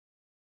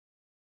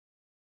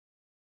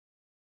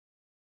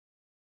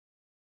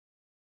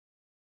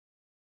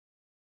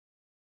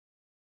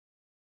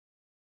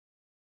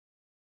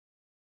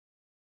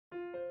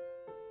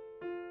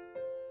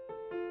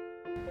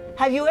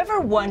Have you ever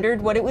wondered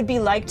what it would be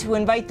like to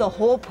invite the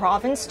whole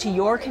province to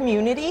your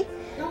community?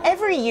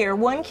 Every year,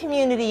 one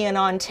community in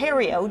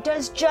Ontario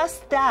does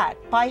just that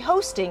by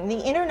hosting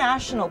the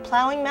International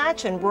Plowing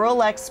Match and Rural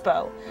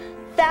Expo.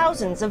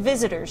 Thousands of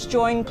visitors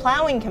join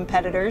plowing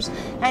competitors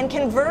and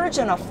converge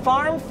on a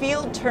farm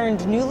field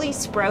turned newly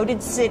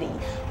sprouted city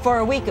for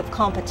a week of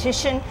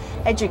competition,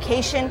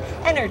 education,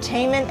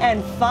 entertainment,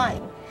 and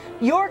fun.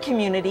 Your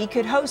community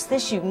could host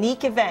this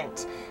unique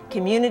event.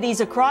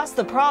 Communities across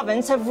the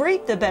province have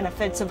reaped the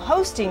benefits of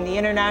hosting the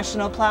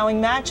International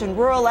Plowing Match and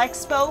Rural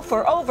Expo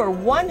for over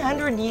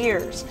 100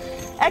 years.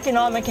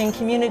 Economic and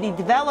community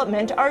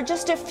development are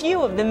just a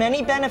few of the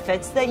many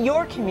benefits that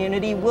your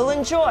community will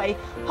enjoy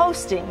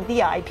hosting the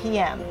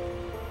IPM.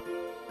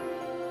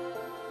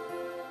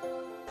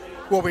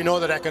 Well, we know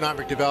that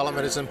economic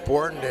development is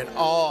important in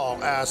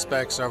all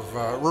aspects of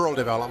rural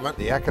development.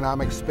 The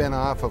economic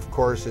spin-off, of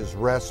course, is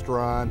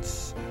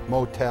restaurants,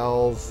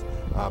 motels,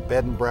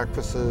 bed and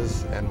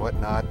breakfasts and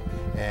whatnot,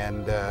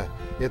 and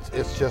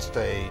it's just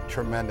a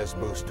tremendous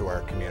boost to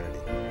our community.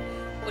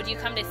 Would you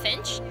come to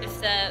Finch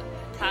if the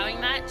plowing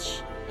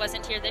match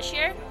wasn't here this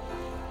year?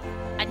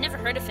 I'd never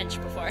heard of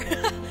Finch before.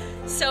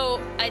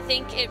 So I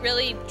think it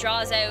really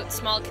draws out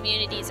small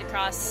communities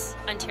across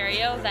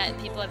Ontario that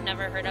people have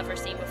never heard of or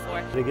seen before.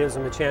 It gives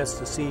them a chance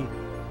to see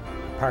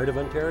part of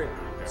Ontario.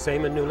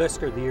 Same in New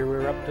Lisker, the year we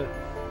were up to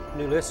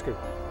New Lisker.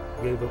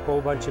 Gave a whole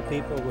bunch of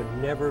people who would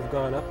never have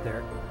gone up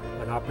there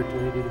an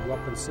opportunity to go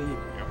up and see.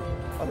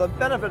 Well, the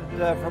benefit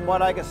from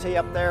what I can see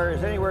up there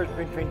is anywhere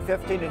between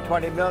 $15 and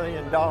 $20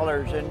 million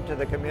into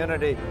the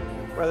community,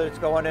 whether it's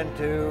going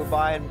into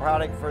buying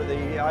product for the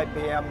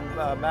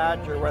IPM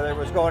match or whether it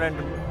was going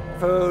into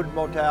food,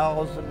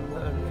 motels,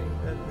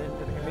 and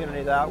into the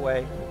community that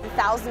way.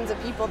 Thousands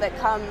of people that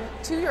come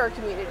to your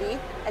community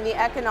and the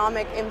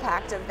economic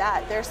impact of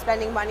that. They're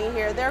spending money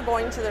here, they're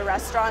going to the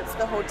restaurants,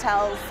 the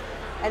hotels,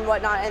 and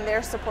whatnot, and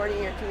they're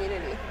supporting your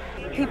community.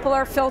 People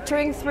are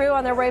filtering through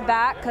on their way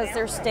back because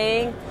they're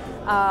staying.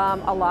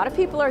 A lot of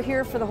people are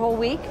here for the whole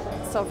week,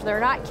 so if they're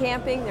not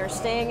camping, they're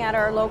staying at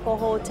our local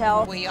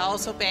hotel. We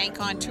also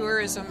bank on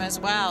tourism as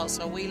well,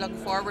 so we look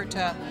forward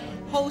to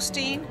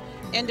hosting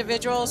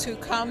individuals who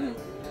come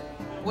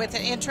with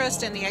an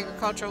interest in the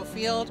agricultural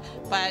field,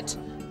 but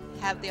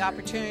have the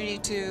opportunity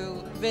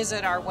to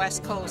visit our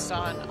west coast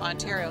on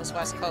Ontario's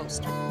west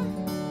coast.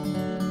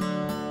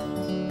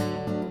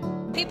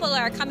 People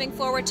are coming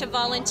forward to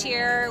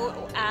volunteer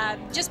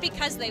just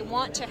because they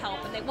want to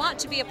help and they want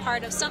to be a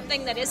part of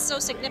something that is so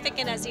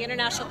significant as the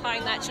International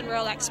Plowing Match and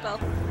Rural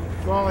Expo.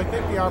 Well, I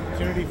think the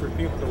opportunity for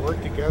people to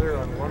work together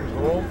on one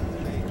goal,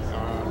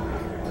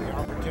 the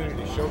opportunity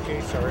to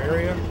showcase our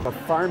area. The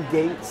farm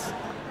gates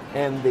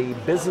and the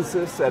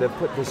businesses that have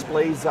put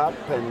displays up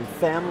and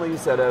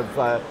families that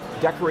have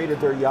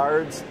decorated their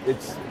yards,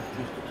 it's,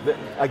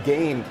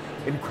 again,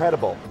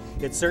 incredible.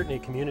 It's certainly a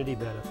community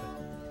benefit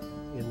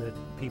in that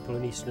people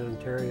in Eastern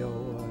Ontario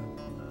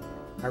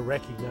are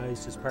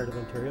recognized as part of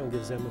Ontario and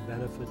gives them a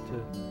benefit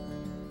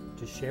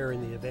to share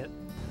in the event.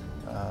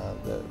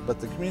 But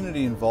the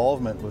community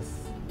involvement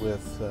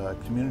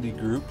with community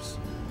groups,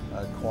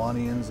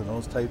 Kiwanians and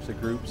those types of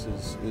groups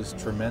is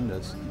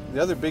tremendous.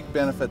 The other big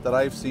benefit that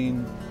I've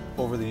seen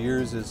over the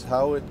years is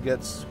how it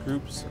gets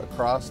groups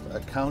across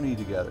a county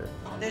together.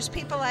 There's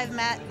people I've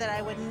met that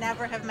I would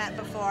never have met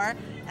before,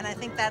 and I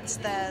think that's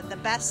the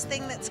best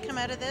thing that's come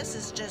out of this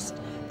is just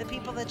the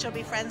people that you'll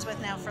be friends with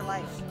now for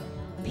life.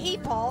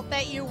 People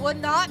that you would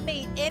not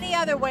meet any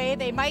other way,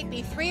 they might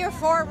be 3 or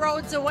 4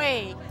 roads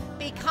away,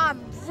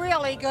 become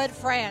really good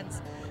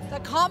friends. The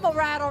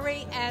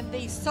camaraderie and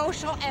the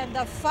social and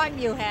the fun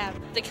you have.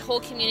 The whole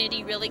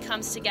community really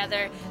comes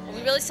together.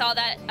 We really saw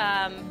that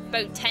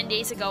about 10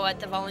 days ago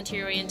at the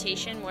volunteer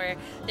orientation where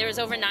there was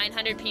over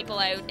 900 people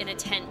out in a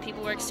tent.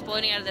 People were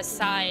exploding out of the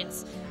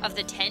sides of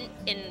the tent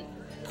in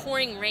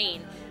pouring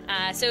rain.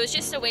 So it was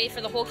just a way for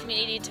the whole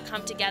community to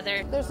come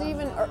together. There's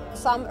even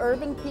some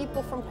urban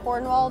people from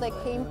Cornwall that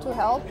came to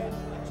help.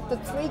 The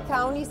 3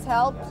 counties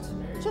helped.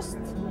 Just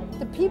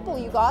the people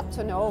you got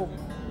to know.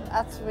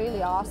 That's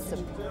really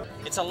awesome.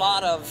 It's a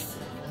lot of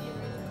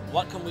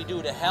what can we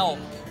do to help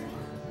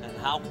and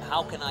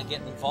how can I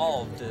get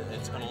involved.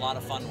 It's been a lot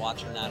of fun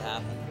watching that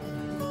happen.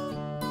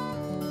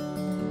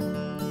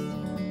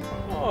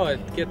 Oh,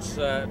 it gets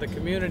the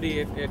community,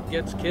 it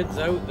gets kids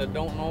out that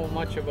don't know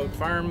much about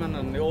farming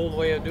and the old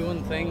way of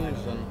doing things,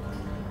 and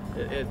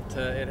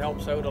it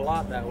helps out a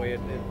lot that way.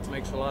 It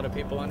makes a lot of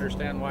people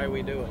understand why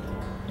we do it.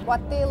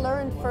 What they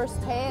learn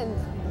firsthand,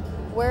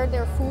 where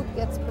their food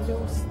gets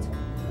produced.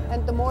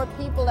 And the more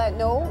people that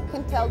know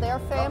can tell their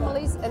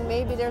families, and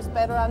maybe there's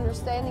better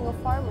understanding of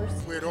farmers.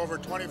 We had over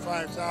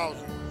 25,000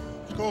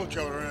 school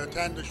children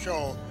attend the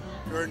show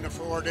during the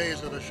 4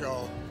 days of the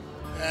show,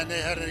 and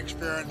they had an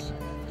experience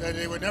that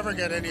they would never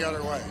get any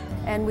other way.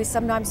 And we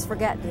sometimes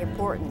forget the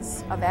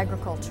importance of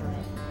agriculture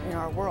in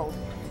our world.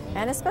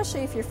 And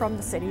especially if you're from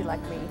the city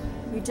like me,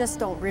 you just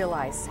don't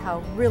realize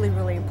how really,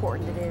 really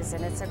important it is.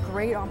 And it's a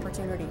great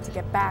opportunity to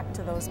get back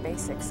to those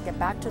basics, get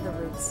back to the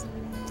roots.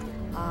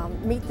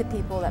 Meet the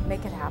people that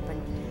make it happen.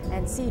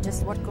 and see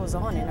just what goes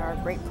on in our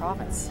great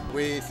province.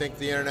 We think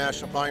the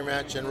International Plowing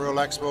Match and Rural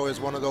Expo is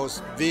one of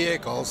those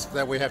vehicles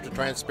that we have to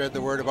try and spread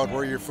the word about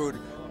where your food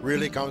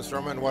really comes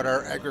from and what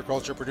our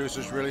agriculture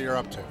producers really are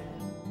up to.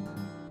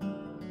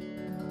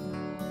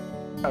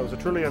 It was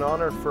truly an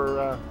honor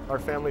for our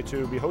family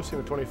to be hosting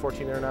the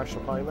 2014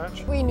 International Plowing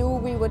Match. We knew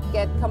we would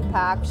get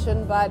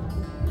compaction, but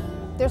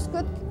there's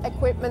good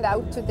equipment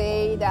out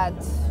today that,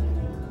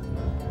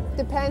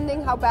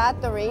 depending how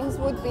bad the rains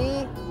would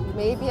be,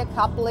 maybe a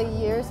couple of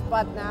years,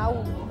 but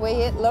now the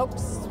way it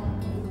looks,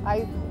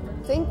 I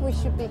think we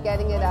should be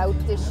getting it out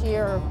this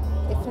year,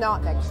 if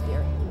not next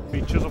year.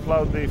 We chisel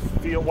plowed the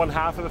field, one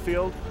half of the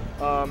field,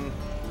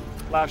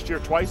 last year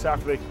twice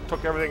after they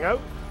took everything out.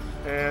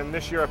 And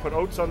this year I put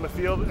oats on the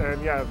field,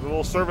 and yeah, the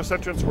little service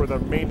entrance where the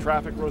main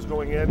traffic was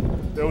going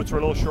in, the oats were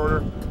a little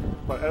shorter.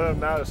 But other than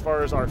that, as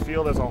far as our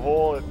field as a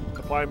whole,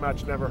 the plowing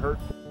match never hurt.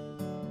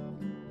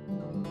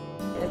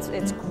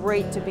 It's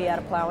great to be at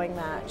a plowing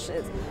match.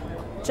 It's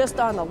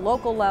just on the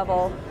local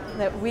level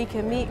that we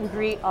can meet and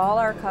greet all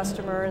our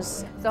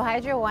customers. So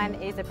Hydro One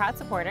is a proud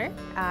supporter.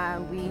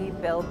 We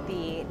build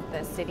the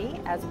city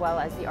as well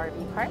as the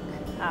RV park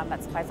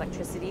that supplies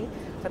electricity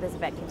so this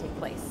event can take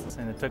place.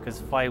 And it took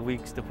us 5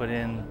 weeks to put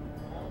in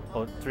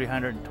about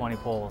 320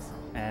 poles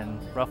and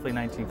roughly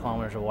 19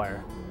 kilometers of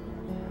wire.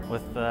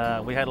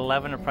 We had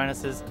 11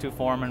 apprentices, 2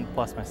 foremen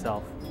plus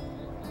myself.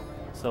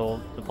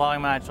 So the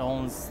plowing match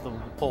owns the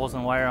poles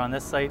and wire on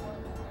this site,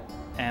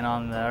 and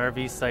on the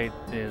RV site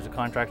there's a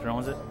contractor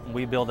owns it.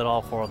 We build it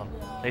all for them.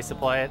 They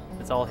supply it,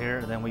 it's all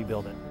here, then we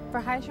build it.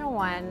 For Hydro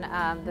One,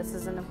 this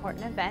is an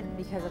important event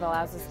because it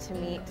allows us to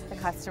meet the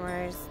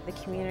customers, the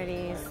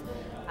communities,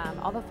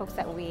 all the folks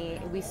that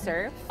we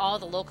serve. All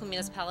the local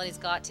municipalities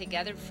got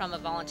together from a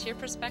volunteer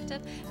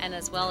perspective and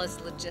as well as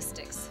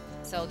logistics.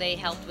 So they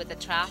helped with the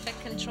traffic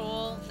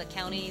control, the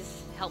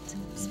counties helped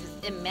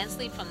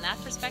immensely from that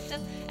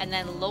perspective, and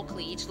then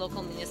locally, each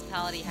local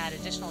municipality had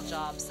additional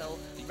jobs, so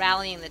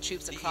rallying the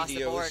troops across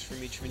the board.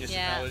 From each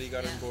municipality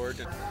got on board.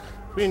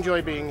 We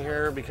enjoy being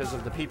here because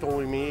of the people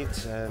we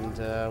meet, and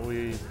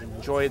we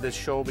enjoy this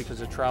show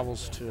because it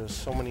travels to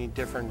so many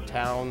different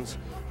towns.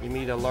 You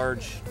meet a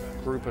large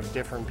group of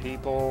different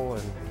people,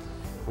 and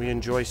we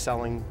enjoy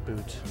selling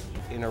boots.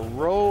 In a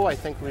row, I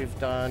think we've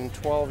done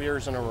 12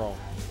 years in a row.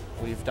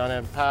 We've done it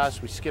in the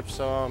past, we skipped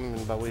some,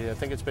 but I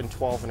think it's been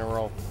 12 in a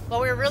row. Well,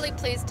 we're really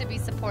pleased to be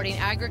supporting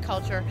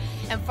agriculture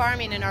and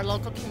farming in our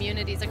local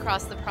communities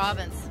across the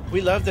province.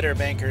 We love that our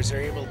bankers are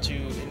able to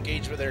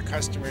engage with their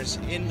customers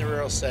in the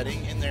rural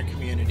setting, in their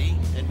community,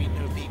 and meet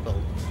new people.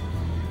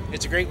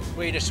 It's a great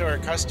way to show our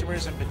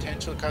customers and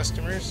potential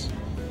customers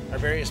our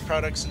various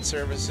products and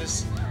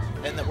services,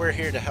 and that we're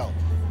here to help.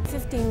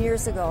 15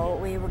 years ago,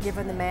 we were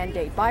given the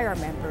mandate by our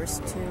members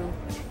to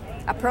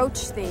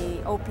approach the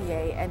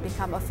OPA and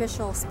become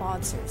official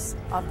sponsors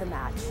of the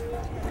match.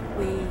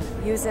 We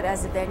use it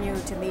as a venue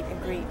to meet and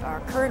greet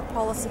our current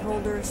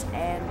policyholders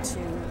and to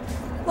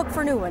look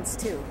for new ones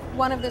too.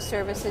 One of the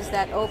services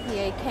that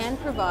OPA can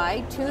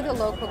provide to the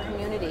local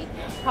community,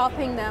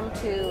 helping them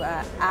to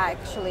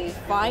actually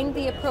find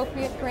the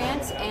appropriate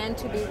grants and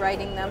to be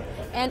writing them,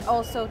 and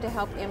also to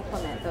help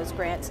implement those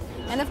grants.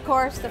 And of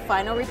course, the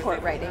final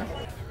report writing.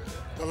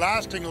 The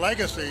lasting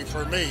legacy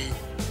for me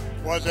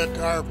was that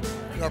our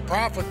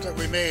profits that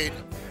we made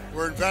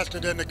were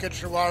invested in the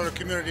Kitchener-Waterloo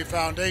Community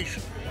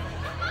Foundation.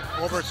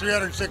 Over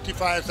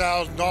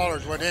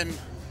 $365,000 went into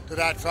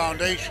that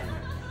foundation.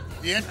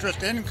 The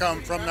interest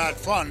income from that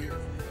fund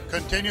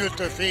continues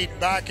to feed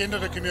back into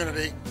the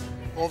community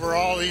over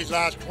all these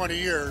last 20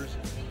 years,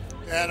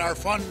 and our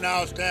fund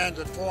now stands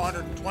at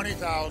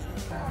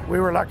 $420,000. We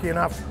were lucky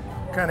enough to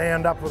kind of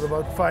end up with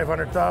about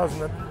 $500,000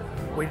 that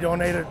we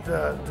donated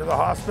to the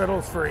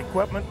hospitals for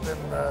equipment,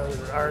 and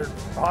our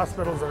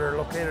hospitals that are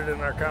located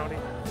in our county,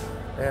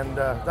 and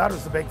that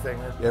was the big thing.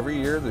 Every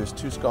year there's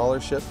 2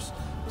 scholarships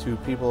to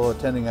people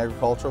attending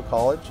agricultural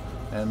college,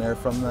 and they're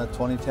from the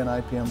 2010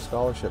 IPM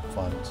Scholarship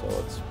Fund, so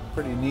it's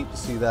pretty neat to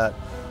see that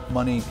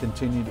money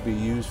continue to be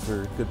used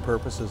for good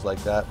purposes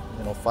like that,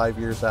 5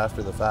 years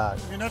after the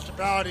fact. The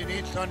municipality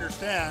needs to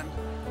understand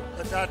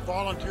that that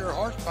volunteer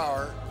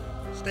horsepower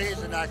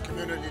stays in that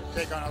community to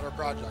take on other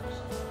projects.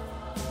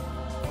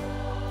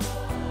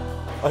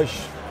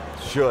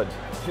 Should.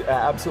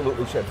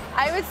 Absolutely should.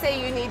 I would say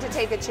you need to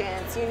take a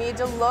chance. You need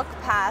to look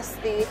past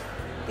the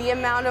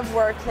amount of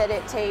work that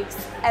it takes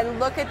and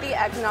look at the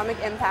economic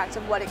impact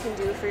of what it can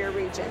do for your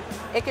region.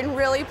 It can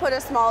really put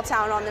a small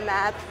town on the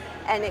map,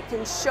 and it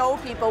can show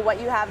people what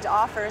you have to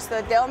offer so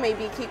that they'll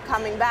maybe keep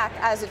coming back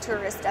as a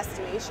tourist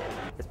destination.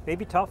 It may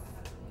be tough,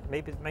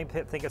 maybe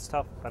think it's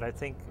tough, but I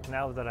think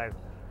now that I've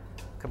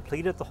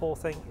completed the whole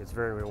thing, it's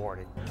very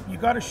rewarding. You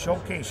got to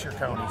showcase your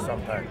county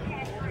sometime.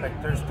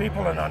 Like, there's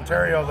people in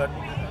Ontario that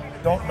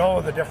don't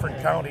know the different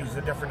counties,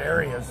 the different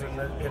areas, and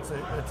it's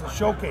a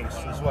showcase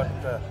is what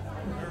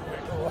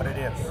it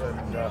is.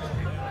 And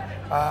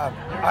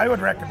I would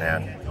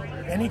recommend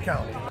any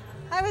county.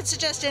 I would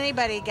suggest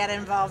anybody get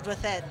involved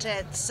with it.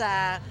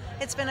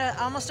 It's been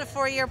almost a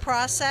 4-year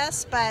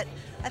process, but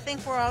I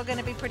think we're all going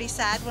to be pretty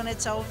sad when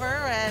it's over,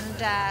 and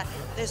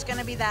there's going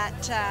to be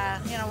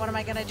that, you know, what am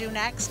I going to do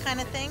next kind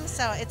of thing,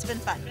 so it's been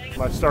fun.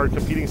 I've started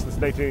competing since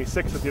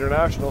 1986 at the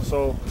International,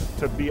 so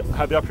to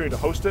have the opportunity to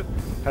host it,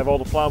 have all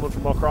the plowmen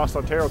from across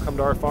Ontario come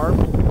to our farm,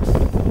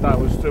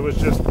 it was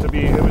just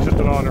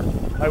an honor.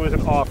 I was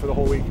in awe for the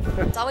whole week.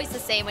 It's always the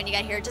same when you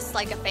get here, just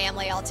like a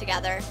family all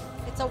together.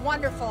 It's a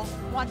wonderful,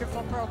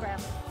 wonderful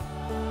program.